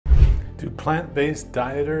Do plant-based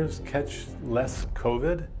dieters catch less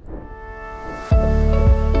COVID?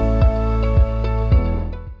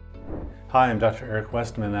 Hi, I'm Dr. Eric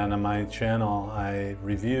Westman, and on my channel I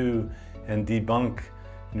review and debunk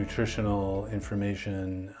nutritional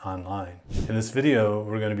information online. In this video,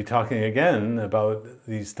 we're going to be talking again about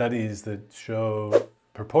these studies that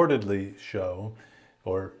purportedly show,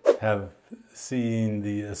 or have seen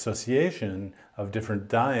the association of different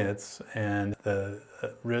diets and the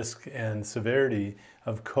risk and severity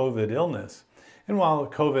of COVID illness. And while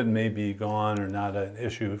COVID may be gone or not an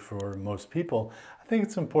issue for most people, I think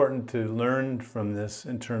it's important to learn from this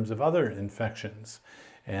in terms of other infections.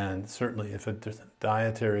 And certainly if a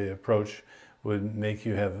dietary approach would make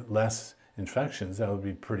you have less infections, that would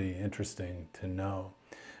be pretty interesting to know.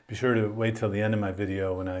 Be sure to wait till the end of my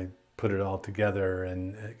video when I put it all together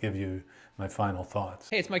and give you my final thoughts.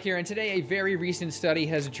 Hey, it's Mike here, and today a very recent study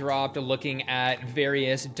has dropped looking at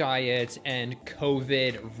various diets and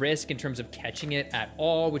COVID risk in terms of catching it at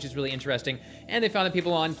all, which is really interesting. And they found that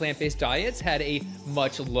people on plant-based diets had a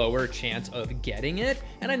much lower chance of getting it.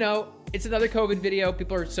 And I know it's another COVID video.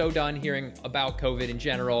 People are so done hearing about COVID in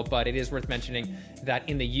general, but it is worth mentioning that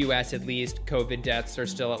in the US at least, COVID deaths are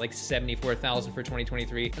still at like 74,000 for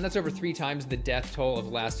 2023. And that's over 3 times the death toll of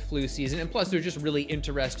last flu season. And plus there's just really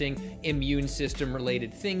interesting immune system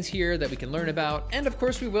related things here that we can learn about. And of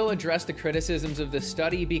course we will address the criticisms of the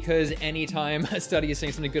study, because anytime a study is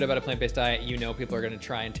saying something good about a plant-based diet, you know people are gonna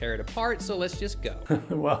try and tear it apart. So let's just go.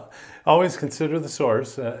 Well, always consider the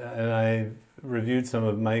source. And I reviewed some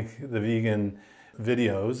of Mike the Vegan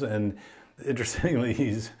videos, and interestingly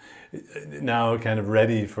he's now kind of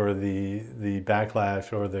ready for the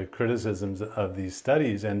backlash or the criticisms of these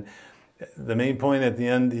studies. And the main point at the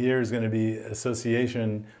end here is going to be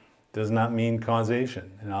association does not mean causation,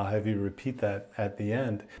 and I'll have you repeat that at the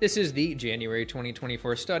end. This is the January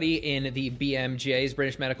 2024 study in the BMJ's,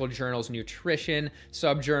 British Medical Journal's Nutrition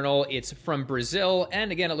subjournal. It's from Brazil,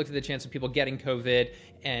 and again, it looked at the chance of people getting COVID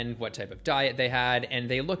and what type of diet they had, and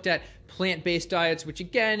they looked at plant-based diets, which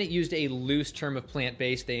again, it used a loose term of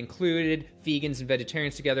plant-based. They included vegans and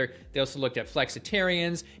vegetarians together. They also looked at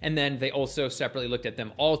flexitarians, and then they also separately looked at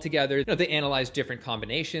them all together. You know, they analyzed different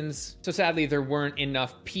combinations. So sadly, there weren't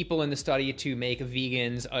enough people in the study to make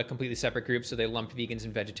vegans a completely separate group, so they lumped vegans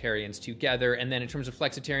and vegetarians together. And then in terms of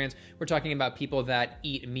flexitarians, we're talking about people that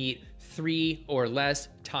eat meat 3 or less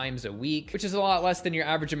times a week, which is a lot less than your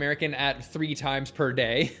average American at 3 times per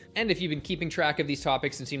day. And if you've been keeping track of these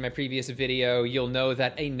topics and seen my previous video, you'll know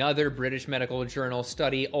that another British Medical Journal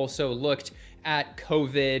study also looked at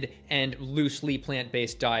COVID and loosely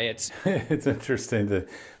plant-based diets. It's interesting that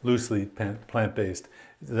loosely plant-based.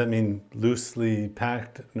 Does that mean loosely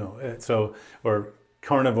packed? No. Or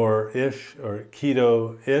carnivore-ish or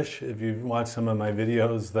keto-ish. If you've watched some of my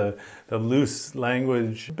videos, the loose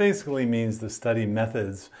language basically means the study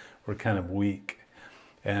methods were kind of weak.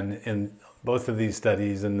 And in both of these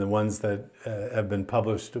studies and the ones that have been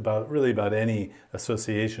published about any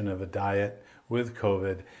association of a diet with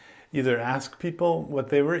COVID, either ask people what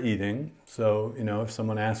they were eating. So, you know, if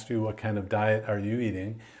someone asked you what kind of diet are you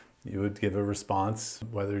eating, you would give a response,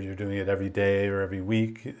 whether you're doing it every day or every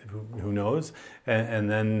week, who knows. And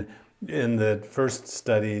then in the first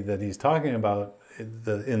study that he's talking about,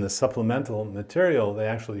 in the supplemental material, they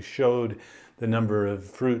actually showed the number of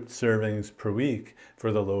fruit servings per week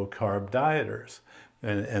for the low-carb dieters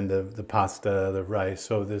and the pasta, the rice.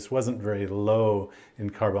 So this wasn't very low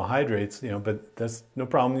in carbohydrates, you know, but that's no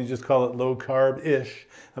problem. You just call it low-carb-ish.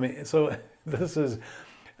 I mean, so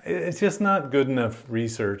it's just not good enough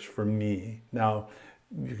research for me. Now,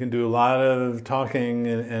 you can do a lot of talking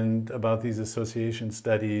and about these association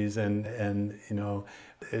studies, and you know,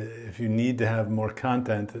 if you need to have more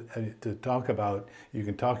content to talk about, you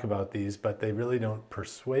can talk about these, but they really don't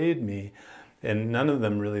persuade me. And none of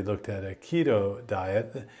them really looked at a keto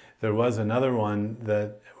diet. There was another one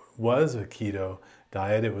that was a keto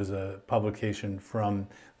diet. It was a publication from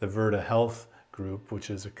the Virta Health Group,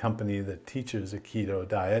 which is a company that teaches a keto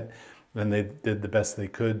diet. And they did the best they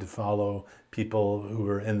could to follow people who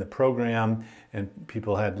were in the program, and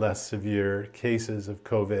people had less severe cases of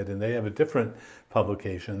COVID. And they have a different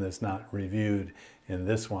publication that's not reviewed in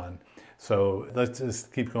this one. So let's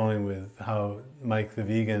just keep going with how Mike the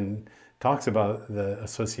Vegan talks about the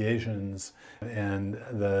associations and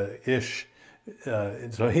the ish.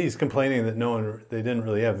 So he's complaining that they didn't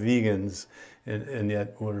really have vegans, and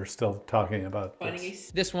yet we're still talking about finding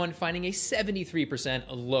a 73%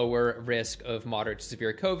 lower risk of moderate to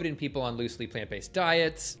severe COVID in people on loosely plant-based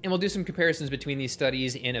diets. And we'll do some comparisons between these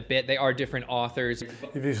studies in a bit. They are different authors.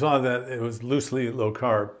 If you saw that, it was loosely low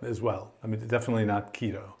carb as well. I mean, definitely not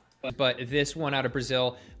keto. But this one out of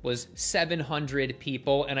Brazil was 700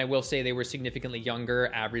 people, and I will say they were significantly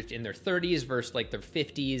younger, averaged in their 30s versus like their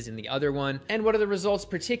 50s in the other one. And what are the results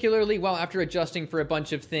particularly? Well, after adjusting for a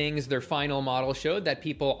bunch of things, their final model showed that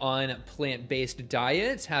people on plant-based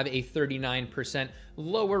diets have a 39%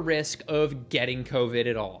 lower risk of getting COVID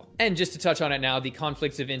at all. And just to touch on it now, the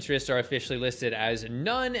conflicts of interest are officially listed as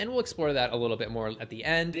none, and we'll explore that a little bit more at the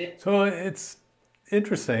end. So it's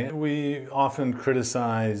interesting. We often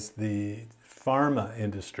criticize the pharma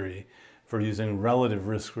industry for using relative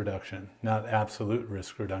risk reduction, not absolute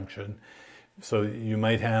risk reduction. So you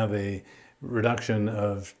might have a reduction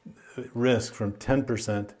of risk from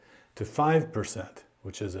 10% to 5%,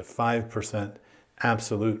 which is a 5%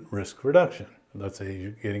 absolute risk reduction. Let's say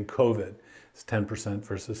you're getting COVID, it's 10%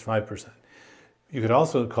 versus 5%. You could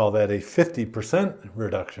also call that a 50%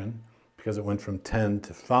 reduction, because it went from 10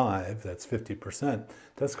 to 5, that's 50%.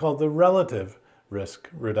 That's called the relative risk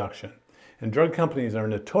reduction. And drug companies are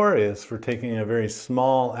notorious for taking a very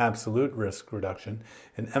small absolute risk reduction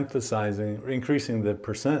and increasing the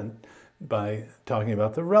percent by talking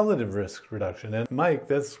about the relative risk reduction. And Mike,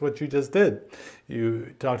 that's what you just did.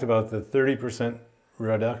 You talked about the 30%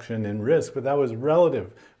 reduction in risk, but that was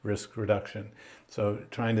relative risk reduction. So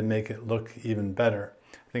trying to make it look even better.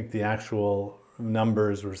 I think the actual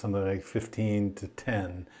numbers were something like 15 to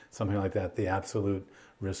 10, something like that, the absolute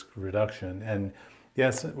risk reduction. And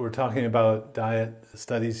yes, we're talking about diet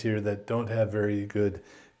studies here that don't have very good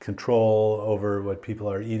control over what people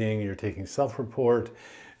are eating. You're taking self-report,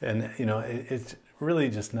 and it's really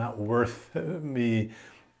just not worth me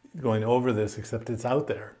going over this, except it's out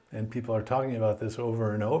there and people are talking about this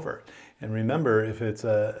over and over. And remember, if it's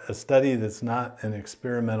a study that's not an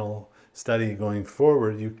experimental study going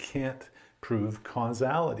forward, you can't prove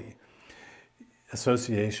causality.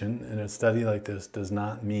 Association in a study like this does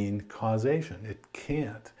not mean causation. It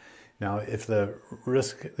can't. Now, if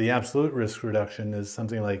the absolute risk reduction is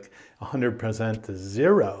something like 100% to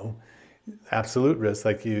zero, absolute risk,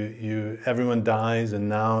 like everyone dies and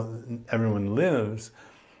now everyone lives,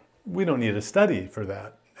 we don't need a study for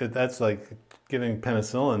that. That's like giving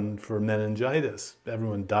penicillin for meningitis.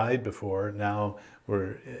 Everyone died before, now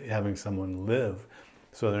we're having someone live.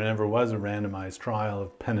 So there never was a randomized trial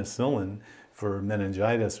of penicillin for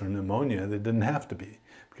meningitis or pneumonia. There didn't have to be,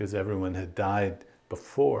 because everyone had died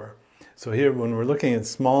before. So here, when we're looking at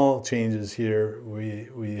small changes here,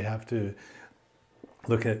 we have to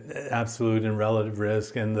look at absolute and relative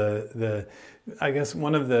risk. And I guess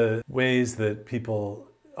one of the ways that people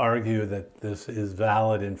argue that this is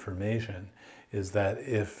valid information is that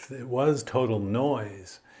if it was total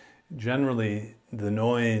noise, generally the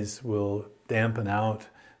noise will dampen out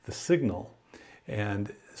the signal.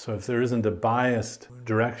 And so if there isn't a biased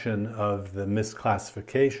direction of the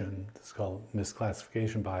misclassification, it's called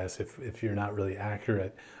misclassification bias, if you're not really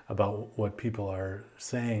accurate about what people are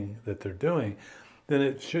saying that they're doing, then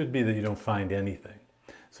it should be that you don't find anything.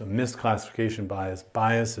 So misclassification bias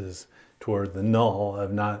biases toward the null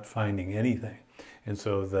of not finding anything. And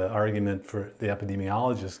so the argument for the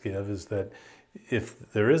epidemiologists give is that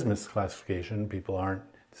if there is misclassification, people aren't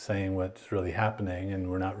saying what's really happening and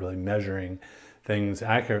we're not really measuring things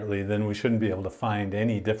accurately, then we shouldn't be able to find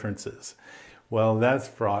any differences. Well, that's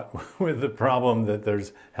fraught with the problem that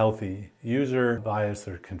there's healthy user bias,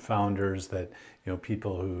 there are confounders that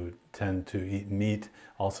people who tend to eat meat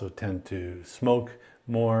also tend to smoke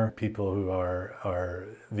more. People who are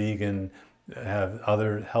vegan have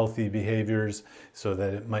other healthy behaviors, so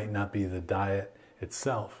that it might not be the diet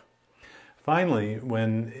itself. Finally,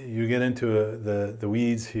 when you get into the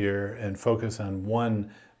weeds here and focus on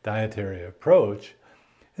one dietary approach,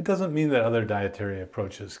 it doesn't mean that other dietary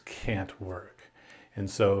approaches can't work. And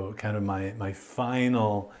so kind of my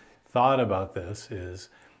final thought about this is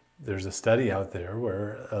there's a study out there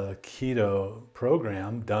where a keto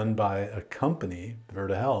program done by a company,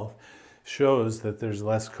 Virta Health, shows that there's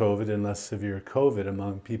less COVID and less severe COVID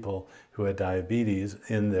among people who had diabetes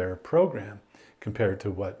in their program compared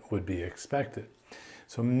to what would be expected.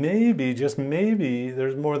 So maybe, just maybe,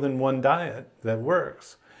 there's more than one diet that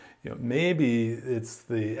works. Maybe it's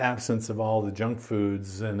the absence of all the junk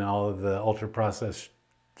foods and all of the ultra-processed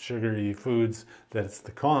sugary foods that's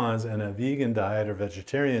the cause, and a vegan diet or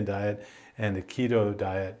vegetarian diet and a keto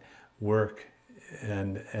diet work,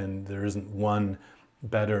 and there isn't one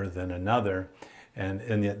better than another,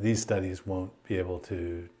 and yet these studies won't be able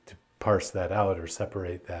to parse that out or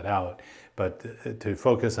separate that out. But to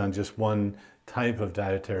focus on just one type of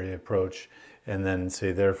dietary approach and then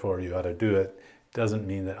say, therefore, you ought to do it, doesn't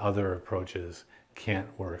mean that other approaches can't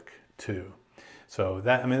work too. So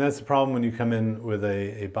that's the problem when you come in with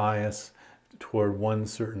a bias toward one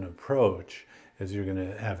certain approach is you're going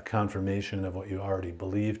to have confirmation of what you already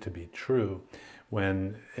believe to be true.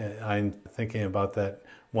 When I'm thinking about that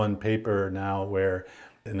one paper now where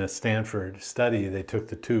in a Stanford study, they took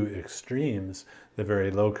the two extremes, the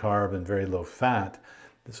very low carb and very low fat,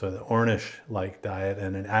 so the Ornish-like diet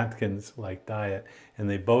and an Atkins-like diet, and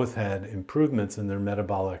they both had improvements in their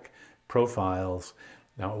metabolic profiles.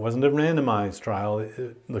 Now, it wasn't a randomized trial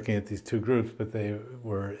looking at these two groups, but they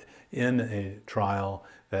were in a trial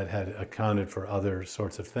that had accounted for other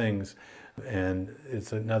sorts of things. And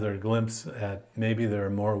it's another glimpse at maybe there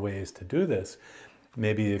are more ways to do this.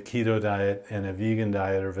 Maybe a keto diet and a vegan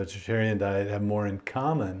diet or vegetarian diet have more in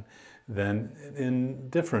common than in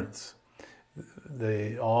difference.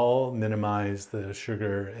 They all minimize the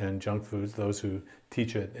sugar and junk foods, those who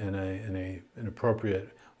teach it in an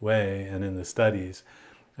appropriate way and in the studies.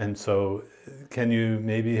 And so can you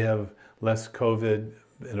maybe have less COVID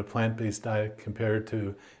in a plant-based diet compared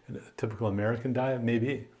to a typical American diet?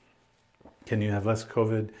 Maybe. Can you have less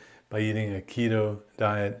COVID by eating a keto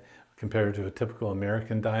diet compared to a typical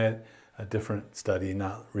American diet? A different study,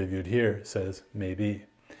 not reviewed here, says maybe.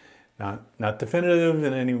 Not definitive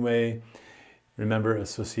in any way. Remember,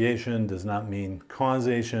 association does not mean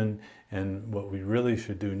causation, and what we really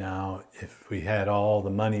should do now, if we had all the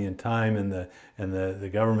money and time and the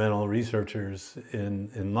governmental researchers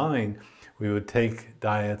in line, we would take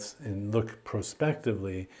diets and look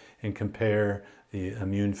prospectively and compare the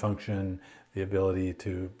immune function, the ability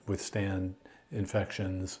to withstand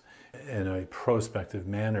infections in a prospective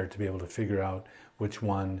manner to be able to figure out which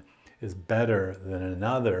one is better than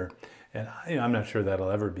another. And I'm not sure that'll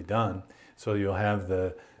ever be done. So you'll have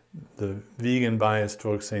the vegan biased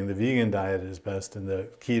folks saying the vegan diet is best, and the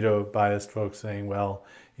keto biased folks saying, well,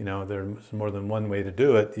 there's more than one way to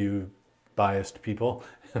do it, you biased people.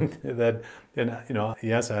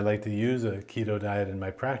 Yes, I like to use a keto diet in my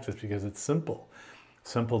practice because it's simple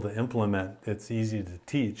to implement, it's easy to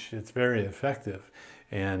teach, it's very effective.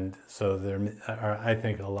 And so there are, I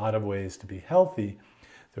think, a lot of ways to be healthy.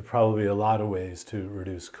 There are probably a lot of ways to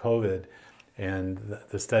reduce COVID. And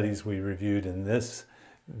the studies we reviewed in this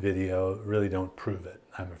video really don't prove it,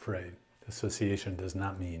 I'm afraid. Association does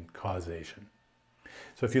not mean causation.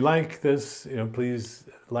 So if you like this, please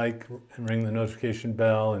like and ring the notification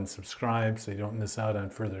bell and subscribe so you don't miss out on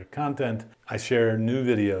further content. I share new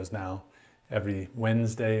videos now every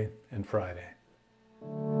Wednesday and Friday.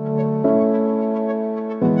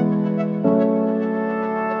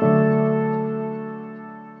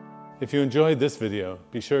 If you enjoyed this video,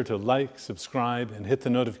 be sure to like, subscribe, and hit the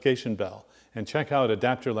notification bell, and check out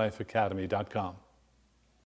adaptyourlifeacademy.com.